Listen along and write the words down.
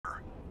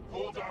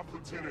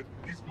Lieutenant.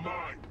 He's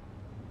mine.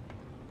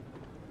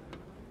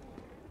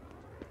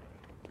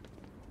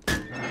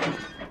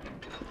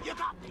 You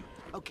got me.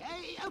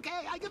 Okay,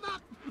 I give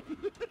up.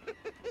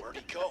 Where'd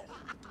he go?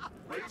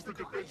 Raise the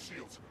defense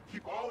shields.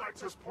 Keep all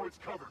access points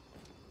covered.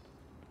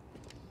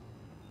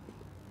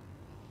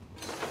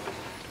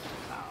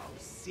 Oh,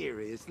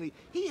 seriously?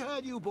 He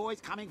heard you boys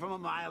coming from a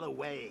mile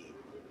away.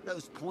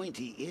 Those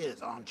pointy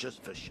ears aren't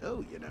just for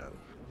show, you know.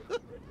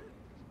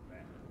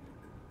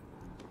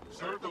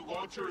 Sir, the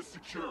launcher is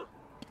secure.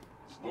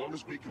 As long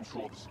as we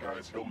control the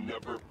skies, he'll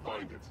never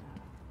find it.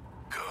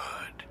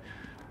 Good.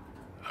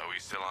 Are we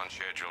still on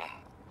schedule?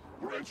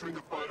 We're entering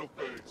the final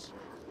phase.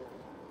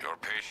 Your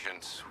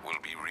patience will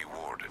be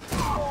rewarded.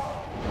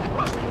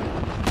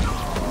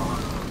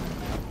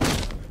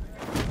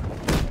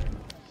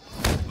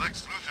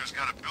 Lex Luthor's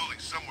got a building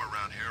somewhere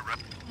around here.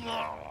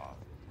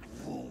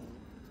 Who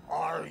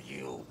are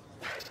you?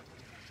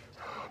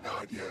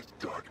 Not yet,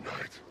 Dark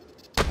Knight.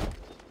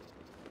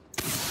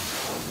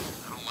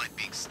 I don't like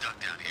being stuck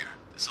down here.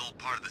 This old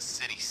part of the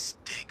city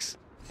stinks.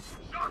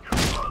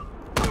 Shotgun!